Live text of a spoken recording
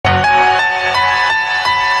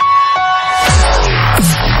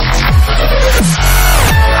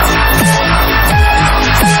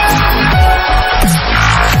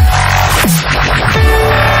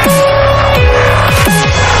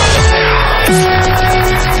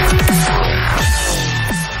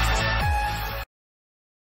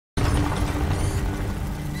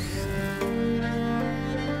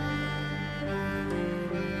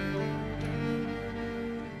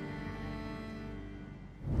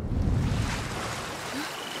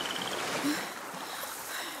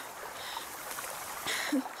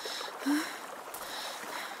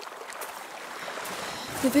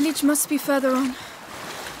The village must be further on.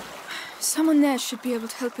 Someone there should be able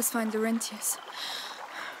to help us find the rentiers.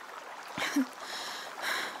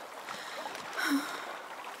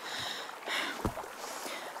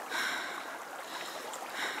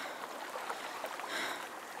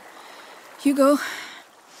 Hugo?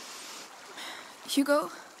 Hugo?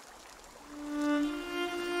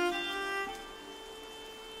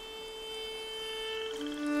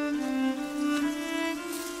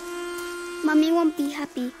 Mummy won't be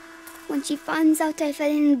happy when she finds out I fell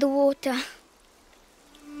in the water.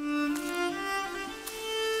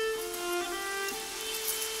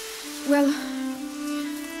 Well,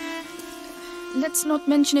 let's not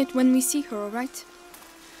mention it when we see her, all right?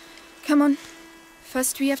 Come on.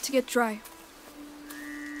 First we have to get dry.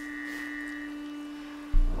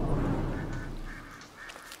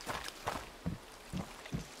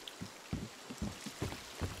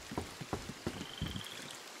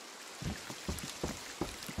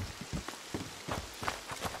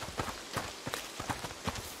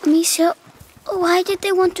 Amicia, why did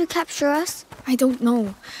they want to capture us? I don't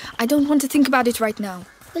know. I don't want to think about it right now.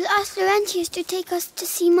 We'll ask the rentiers to take us to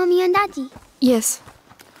see Mummy and Daddy. Yes,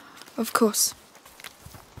 of course.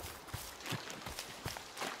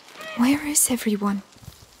 Where is everyone?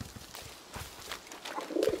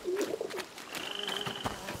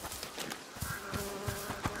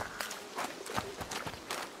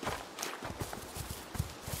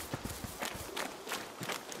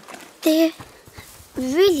 They're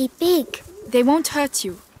really big. They won't hurt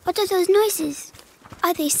you. What are those noises?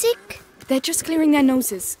 Are they sick? They're just clearing their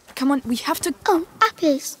noses. Come on, we have to... Oh,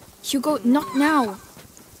 apples. Hugo, not now.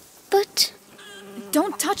 But...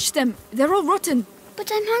 Don't touch them. They're all rotten.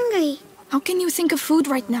 But I'm hungry. How can you think of food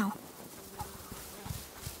right now?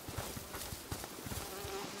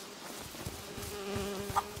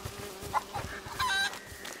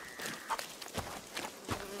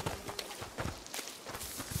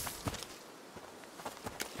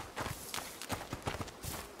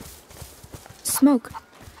 Smoke.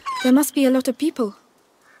 There must be a lot of people.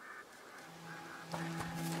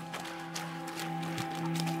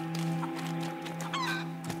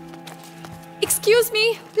 Excuse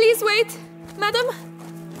me, please wait. Madam?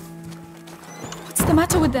 What's the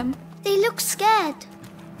matter with them? They look scared.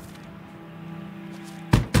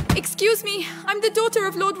 Excuse me, I'm the daughter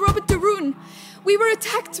of Lord Robert de Rune. We were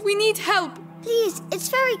attacked, we need help. Please, it's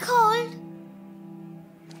very cold.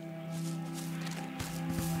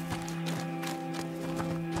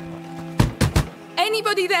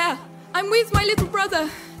 Anybody there? I'm with my little brother.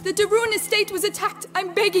 The de Rune estate was attacked.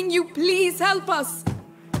 I'm begging you, please help us.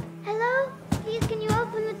 Hello? Please, can you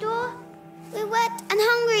open the door? We're wet and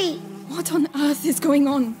hungry. What on earth is going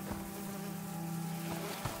on?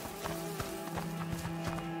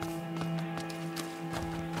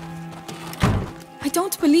 I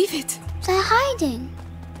don't believe it. They're hiding.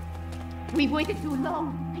 We've waited too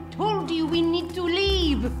long. I told you we need to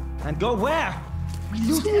leave. And go where?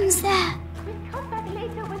 Someone's there. We'll come back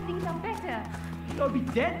later when things are better. You'll be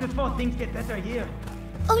dead before things get better here.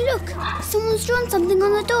 Oh, look! Someone's drawn something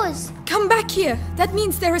on the doors. Come back here. That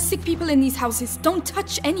means there are sick people in these houses. Don't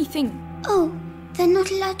touch anything. Oh, they're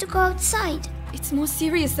not allowed to go outside. It's more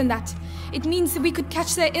serious than that. It means that we could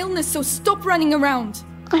catch their illness, so stop running around.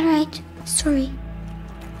 All right. Sorry.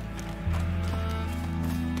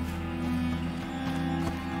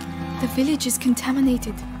 The village is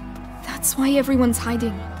contaminated. That's why everyone's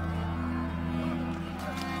hiding.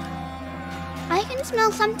 I can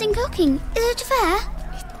smell something cooking. Is it fair?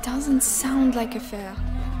 It doesn't sound like a fair.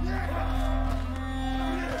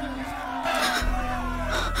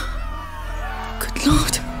 Good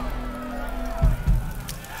Lord.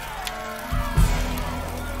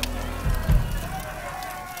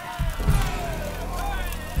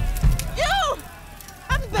 You!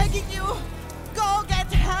 I'm begging you! Go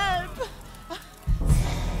get help!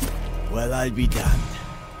 Well, I'll be damned.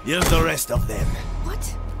 Here's the rest of them.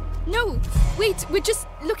 What? No, wait, we're just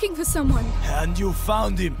looking for someone. And you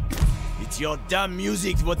found him. It's your damn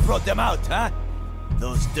music what brought them out, huh?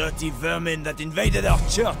 Those dirty vermin that invaded our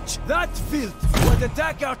church. That filth would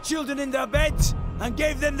attack our children in their beds and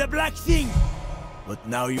gave them the black thing. But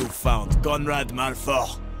now you found Conrad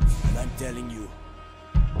Malfort. And I'm telling you,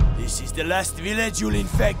 this is the last village you'll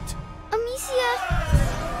infect.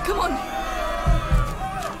 Amicia! Come on.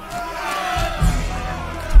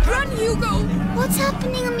 Run, Hugo! What's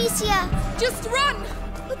happening, Amicia? Just run!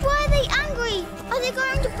 But why are they angry? Are they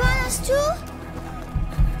going to burn us too?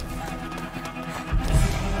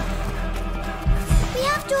 We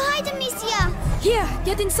have to hide, Amicia! Here,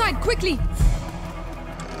 get inside, quickly!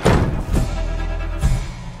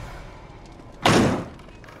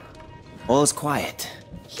 All's quiet.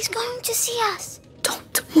 to see us.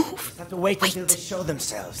 Don't move. Have to wait until they show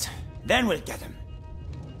themselves. Then we'll get them.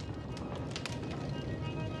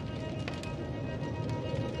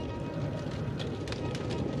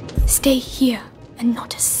 Stay here and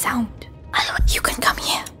not a sound. You can come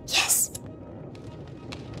here. Yes.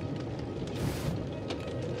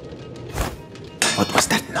 What was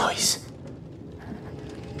that noise?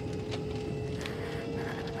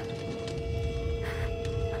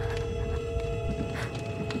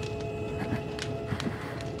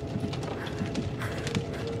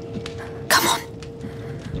 Come on.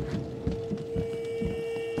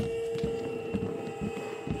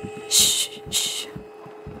 Shh, shh.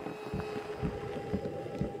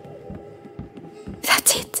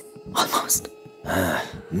 That's it. Almost.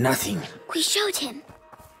 Nothing. We showed him.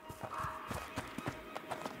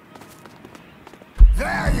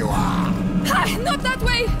 There you are! Ha! Not that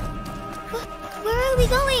way! Where are we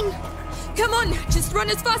going? Come on, just run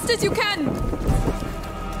as fast as you can!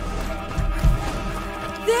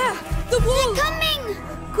 There! The wall! They're coming!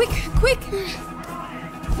 Quick, quick!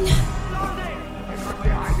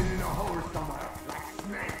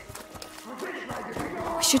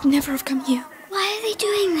 We should never have come here. Why are they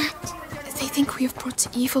doing that? They think we have brought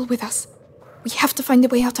evil with us. We have to find a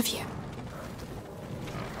way out of here.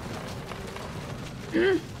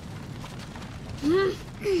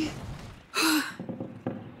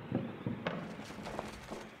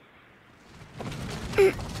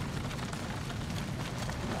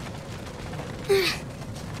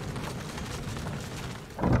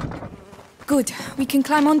 Good. We can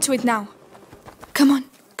climb onto it now. Come on,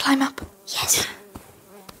 climb up. Yes.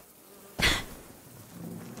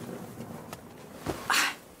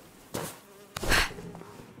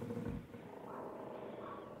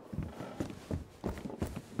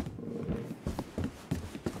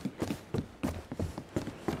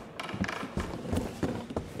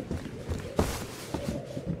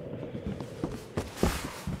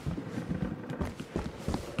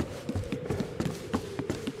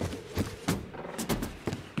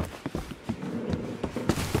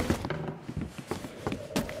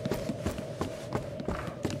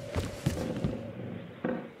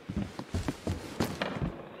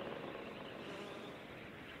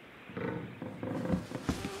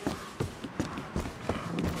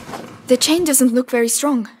 The chain doesn't look very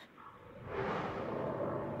strong.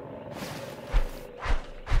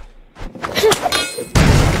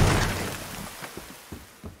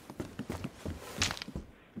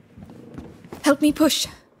 Help me push.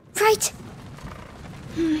 Right.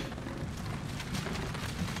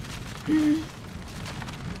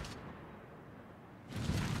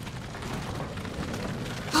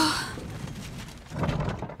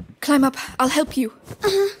 Climb up. I'll help you.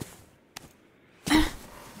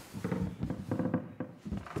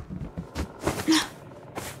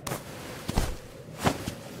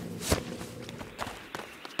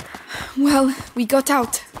 Well, we got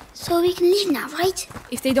out. So we can leave now, right?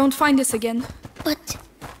 If they don't find us again. But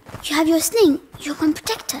you have your sling. You can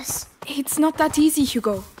protect us. It's not that easy,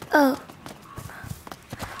 Hugo. Oh.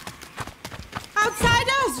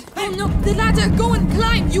 Outsiders! Oh no, the ladder! Go and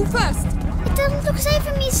climb! You first! It doesn't look safe,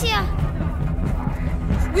 Amicia.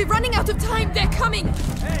 We're running out of time! They're coming!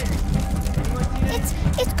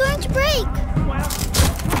 It's going to break.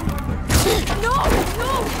 No!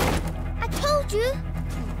 No! I told you.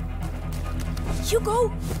 Hugo!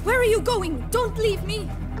 Where are you going? Don't leave me!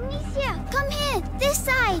 Amicia, come here. This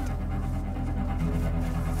side.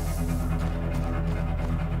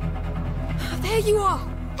 There you are!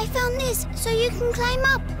 I found this so you can climb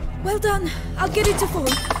up. Well done. I'll get it to fall.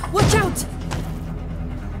 Watch out!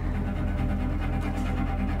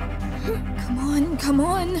 Come on, come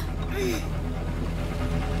on. Here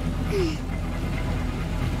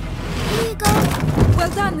you go.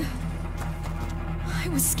 Well done. I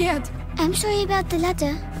was scared. I'm sorry about the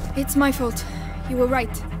ladder. It's my fault. You were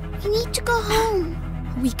right. We need to go home.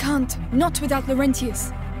 We can't. Not without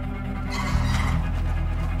Laurentius.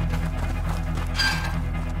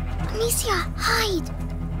 Amicia, hide.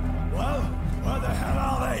 Well, where the hell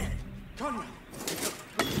are they? Conrad!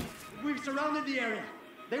 We've surrounded the area.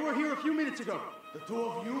 They were here a few minutes ago. The two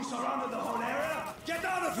of you surrounded the whole area? Get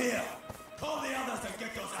out of here! Call the others and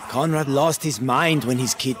get those out. Conrad lost his mind when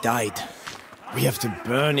his kid died. We have to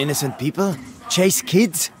burn innocent people? Chase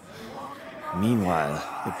kids? Meanwhile,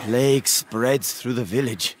 the plague spreads through the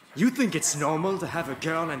village. You think it's normal to have a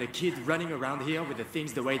girl and a kid running around here with the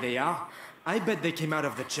things the way they are? I bet they came out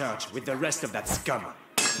of the church with the rest of that scum.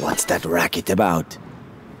 What's that racket about?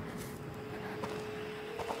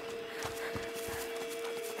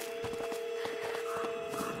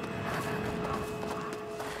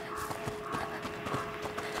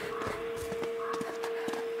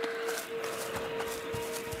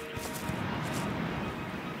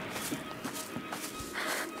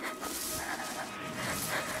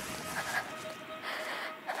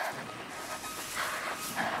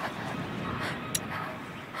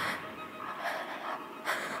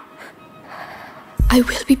 I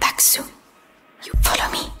will be back soon. You follow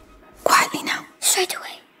me. Quietly now. Straight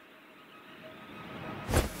away.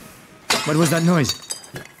 What was that noise?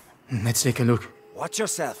 Let's take a look. Watch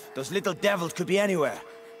yourself. Those little devils could be anywhere.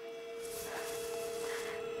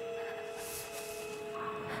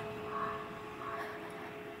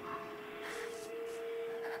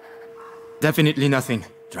 Definitely nothing.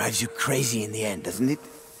 Drives you crazy in the end, doesn't it?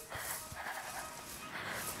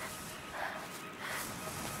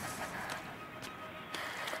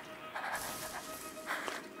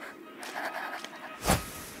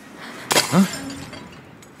 Huh?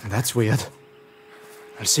 That's weird.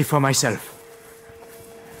 I'll see for myself.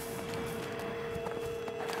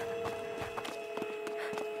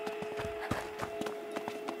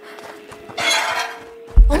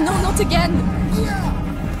 Oh no, not again!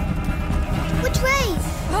 Which way?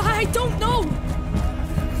 I don't know!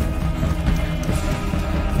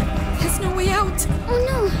 There's no way out! Oh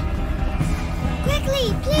no!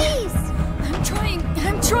 Quickly, please! I'm trying!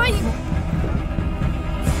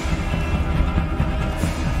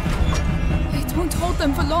 It won't hold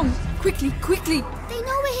them for long. Quickly! They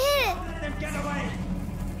know we're here! Then get away!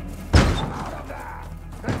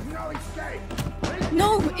 There's no escape! No,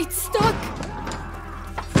 it's stuck!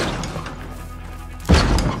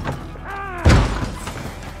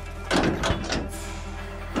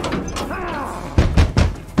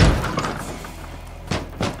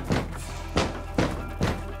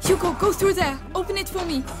 Hugo, go through there. Open it for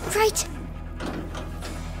me. Right.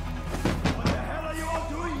 What the hell are you all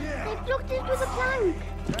doing here? They blocked it with a plank.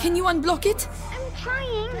 Can you unblock it? I'm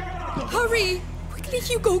trying. Hurry! Quickly,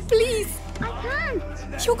 Hugo, please! I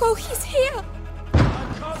can't. Hugo, he's here!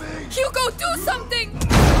 I'm coming! Hugo, do something!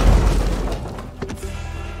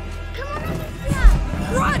 Come on, Amicia.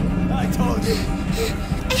 Run! I told you.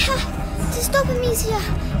 I have to stop Amicia.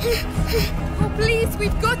 Oh, please,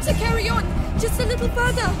 we've got to carry on. Just a little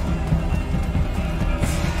further.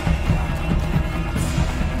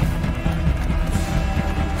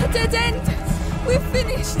 A dead end. We're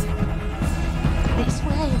finished. This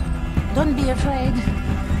way. Don't be afraid.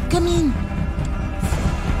 Come in.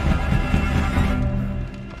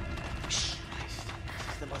 This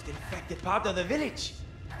is the most infected part of the village.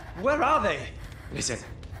 Where are they? Listen,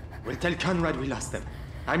 we'll tell Conrad we lost them.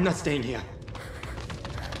 I'm not staying here.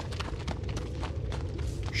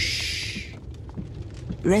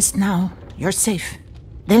 Rest now. You're safe.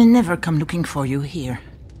 They'll never come looking for you here.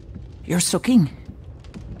 You're soaking.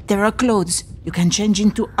 There are clothes you can change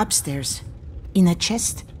into upstairs. In a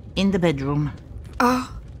chest in the bedroom.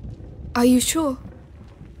 Are you sure?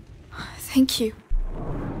 Thank you.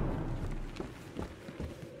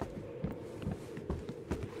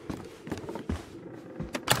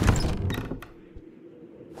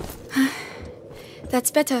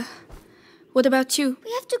 That's better. What about you?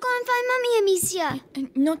 We have to go and find Mummy, Amicia.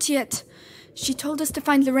 Not yet. She told us to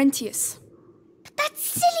find Laurentius. But that's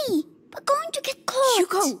silly. We're going to get caught.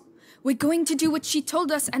 Hugo! We're going to do what she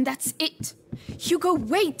told us, and that's it. Hugo,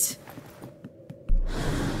 wait!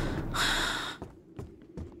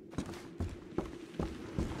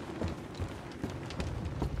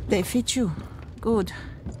 They fit you. Good.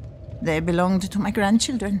 They belonged to my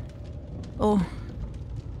grandchildren. Oh,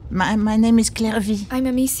 my name is Clairvy. I'm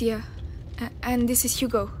Amicia, and this is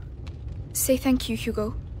Hugo. Say thank you,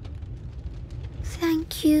 Hugo.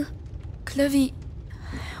 Thank you. Clovey,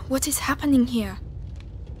 what is happening here?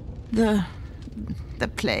 The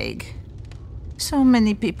plague. So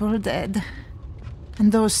many people dead.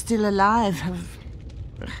 And those still alive have...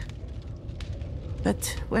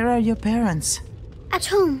 But where are your parents? At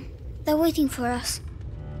home. They're waiting for us.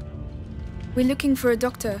 We're looking for a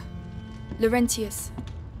doctor. Laurentius.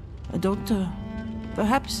 A doctor?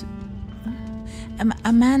 Perhaps...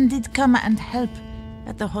 A man did come and help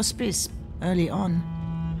at the hospice early on.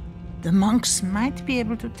 The monks might be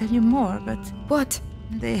able to tell you more, but... What?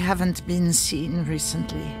 They haven't been seen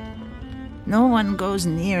recently. No one goes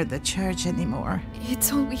near the church anymore.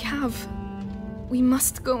 It's all we have. We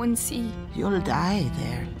must go and see. You'll die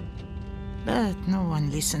there. But no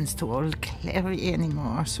one listens to old Clary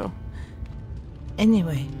anymore, so...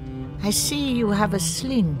 Anyway, I see you have a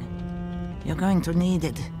sling. You're going to need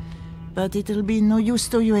it. But it'll be no use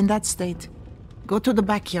to you in that state. Go to the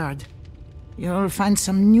backyard. You'll find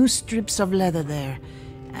some new strips of leather there.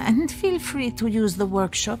 And feel free to use the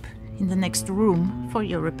workshop in the next room for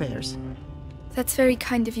your repairs. That's very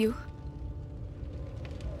kind of you.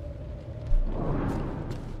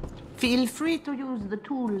 Feel free to use the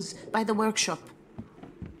tools by the workshop.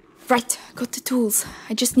 Right, got the tools.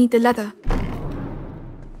 I just need the leather.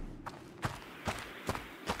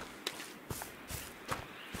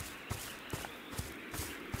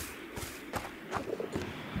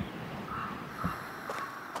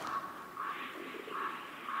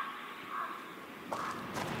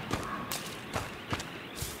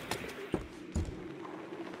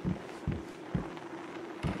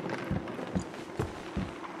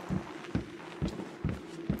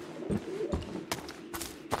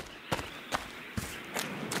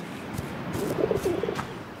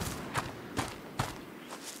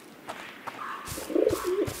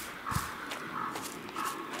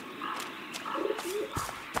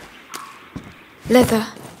 Leather.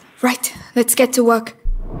 Right, let's get to work.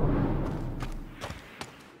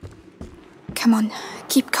 Come on,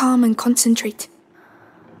 keep calm and concentrate.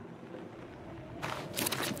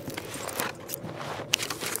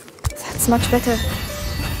 That's much better.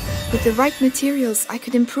 With the right materials, I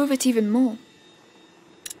could improve it even more.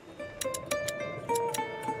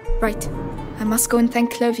 Right, I must go and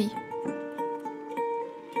thank Clovey.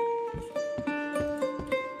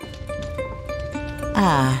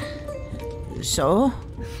 So?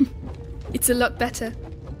 It's a lot better.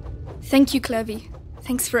 Thank you, Clovey.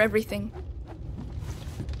 Thanks for everything.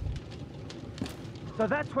 So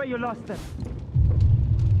that's where you lost them.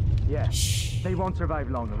 Yeah, they won't survive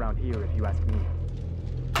long around here if you ask me.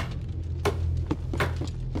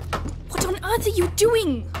 What on earth are you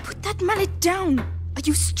doing? Put that mallet down. Are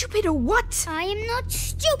you stupid or what? I am not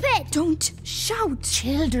stupid! Don't shout.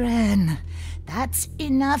 Children, that's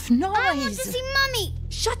enough noise. I want to see Mummy!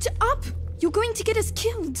 Shut up. You're going to get us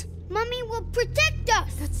killed. Mummy will protect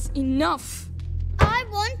us! That's enough. I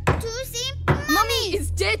want to see Mummy! Mummy is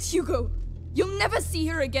dead, Hugo. You'll never see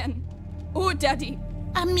her again. Or Daddy.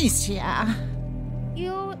 Amicia.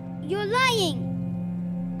 You're lying!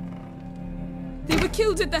 They were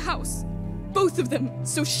killed at the house. Both of them,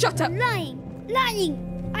 so shut up. Lying!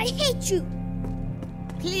 Lying! I hate you!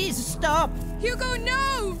 Please stop. Hugo,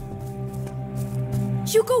 no!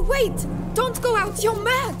 Hugo, wait! Don't go out, you're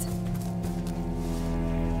mad!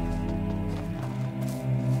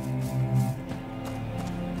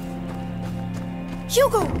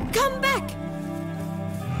 Hugo, come back!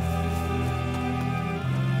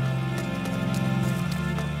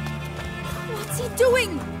 What's he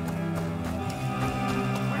doing?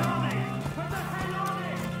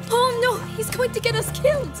 Oh no, he's going to get us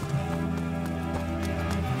killed!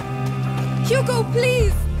 Hugo,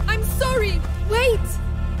 please! I'm sorry! Wait!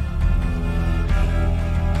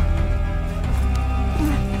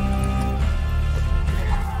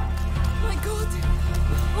 My God!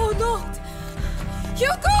 Oh Lord!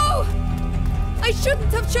 Hugo! I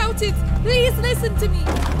shouldn't have shouted! Please listen to me!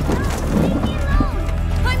 Leave me alone!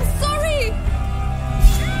 I'm sorry!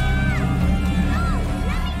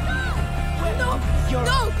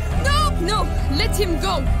 No! Let him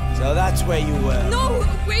go! So that's where you were. No!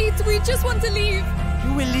 Wait, we just want to leave!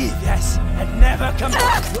 You will leave, yes, and never come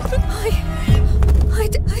back.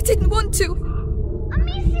 I didn't want to.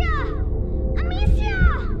 Amicia! Amicia!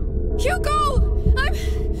 Hugo!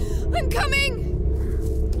 I'm coming!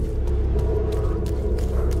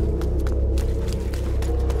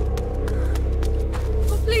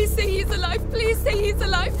 Oh, please say he's alive! Please say he's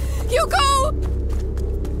alive! Hugo!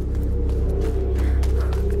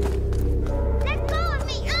 Let go of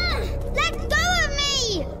me! Let go of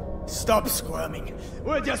me! Stop squirming.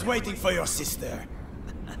 We're just waiting for your sister.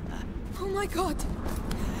 Oh my God!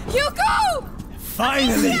 Hugo!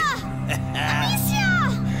 Finally! Amicia!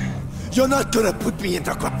 You're not gonna put me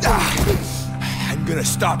into I'm gonna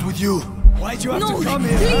start with you. Why'd you have No, to come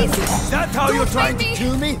here? please. Is that how Don't you're trying make to me.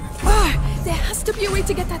 kill me? There has to be a way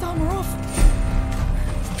to get that armor off.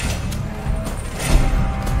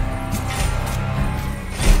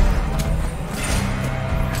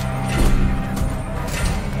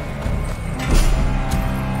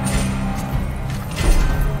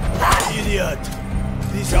 Idiot!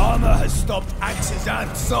 This armor has stopped axes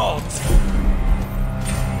and swords.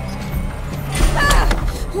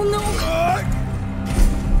 Oh no!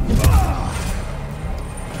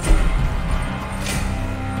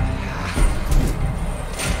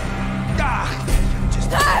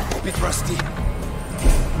 Just a bit rusty.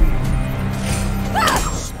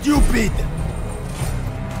 Stupid!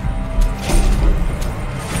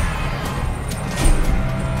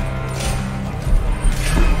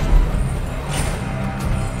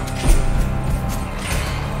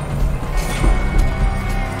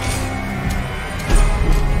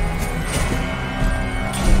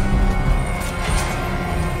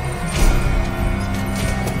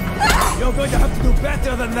 You're going to have to do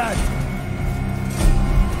better than that!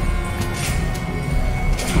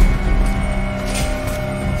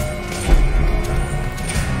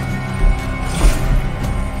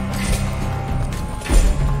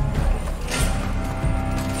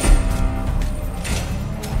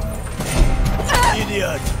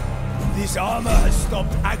 Idiot! This armor has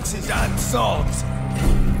stopped axes and swords!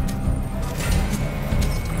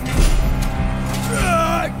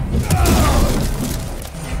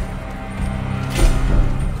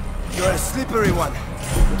 You're a slippery one.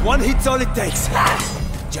 But one hit's all it takes.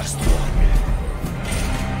 Just one.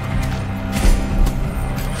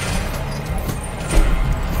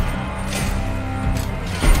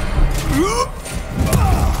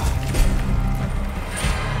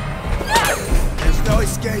 no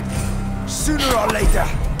escape. Sooner or later.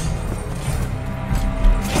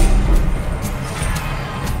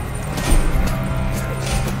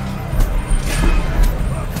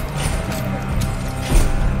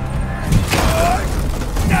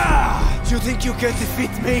 Do you think you can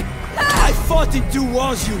defeat me? I fought in 2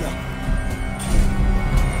 wars, you know.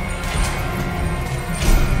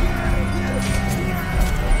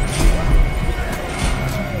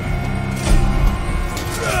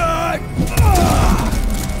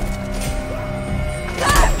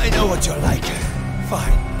 I know what you're like.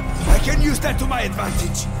 Fine. I can use that to my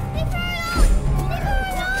advantage.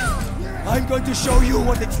 I'm going to show you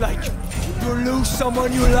what it's like to lose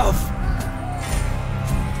someone you love.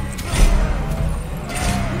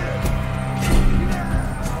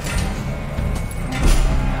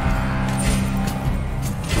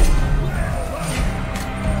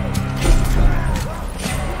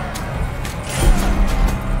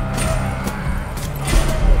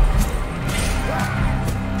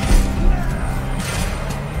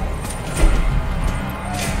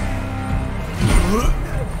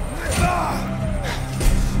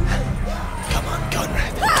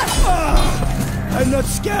 I'm not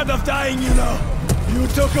scared of dying, you know. You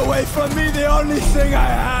took away from me the only thing I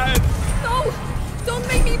had. No! Don't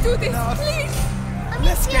make me do this, please!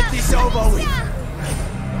 Let's get this over with.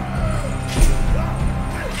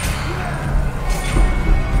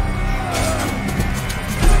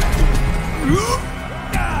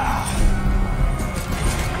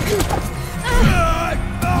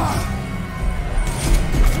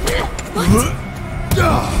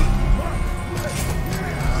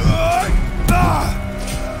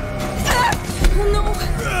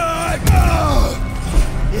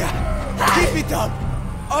 Keep it up!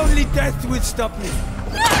 Only death will stop me.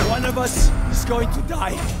 One of us is going to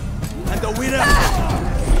die. And the winner...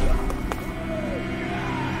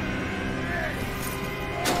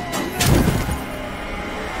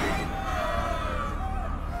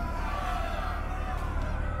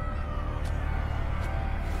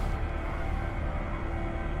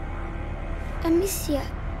 Amicia.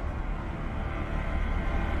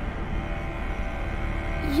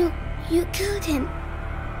 You killed him.